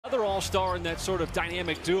Another all-star in that sort of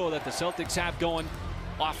dynamic duo that the Celtics have going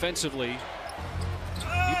offensively.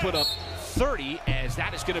 He put up 30 as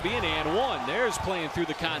that is going to be an and one. There's playing through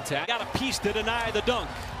the contact. Got a piece to deny the dunk.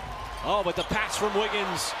 Oh, but the pass from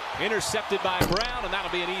Wiggins intercepted by Brown, and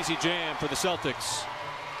that'll be an easy jam for the Celtics.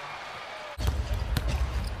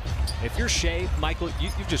 If you're Shea, Michael,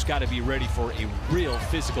 you've just got to be ready for a real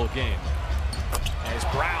physical game. As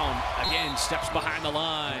Brown, again, steps behind the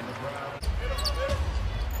line.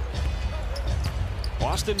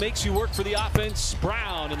 Boston makes you work for the offense.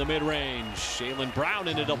 Brown in the mid-range. Jaylen Brown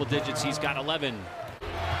into double digits. He's got 11.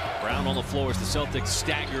 Brown on the floor as the Celtics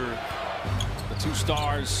stagger the two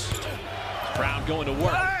stars. Brown going to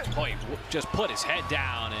work. Boy, just put his head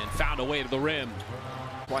down and found a way to the rim.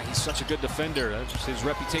 Why he's such a good defender. That's his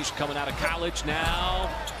reputation coming out of college. Now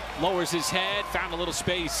lowers his head, found a little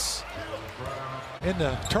space. In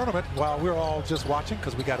the tournament, while we were all just watching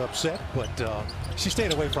because we got upset, but she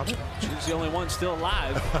stayed away from it. She's the only one still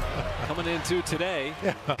alive coming into today.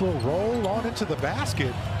 Yeah. We'll roll on into the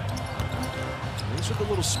basket. These are the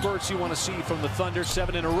little spurts you want to see from the Thunder.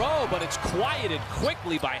 7 in a row, but it's quieted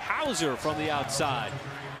quickly by Hauser from the outside.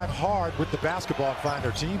 Hard with the basketball, find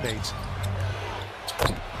her teammates.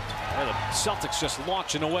 And the Celtics just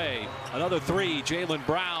launching away. Another three. Jaylen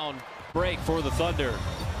Brown break for the Thunder.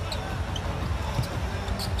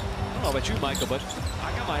 I don't know about you, Michael, but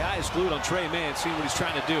I got my eyes glued on Trey Mann, seeing what he's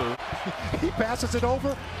trying to do. He passes it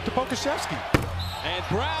over to Pokashevsky. And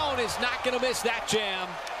Brown is not going to miss that jam.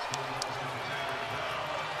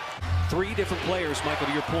 Three different players, Michael,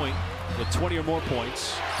 to your point, with 20 or more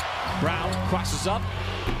points. Brown crosses up,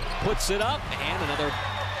 puts it up, and another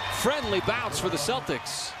friendly bounce for the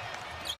Celtics.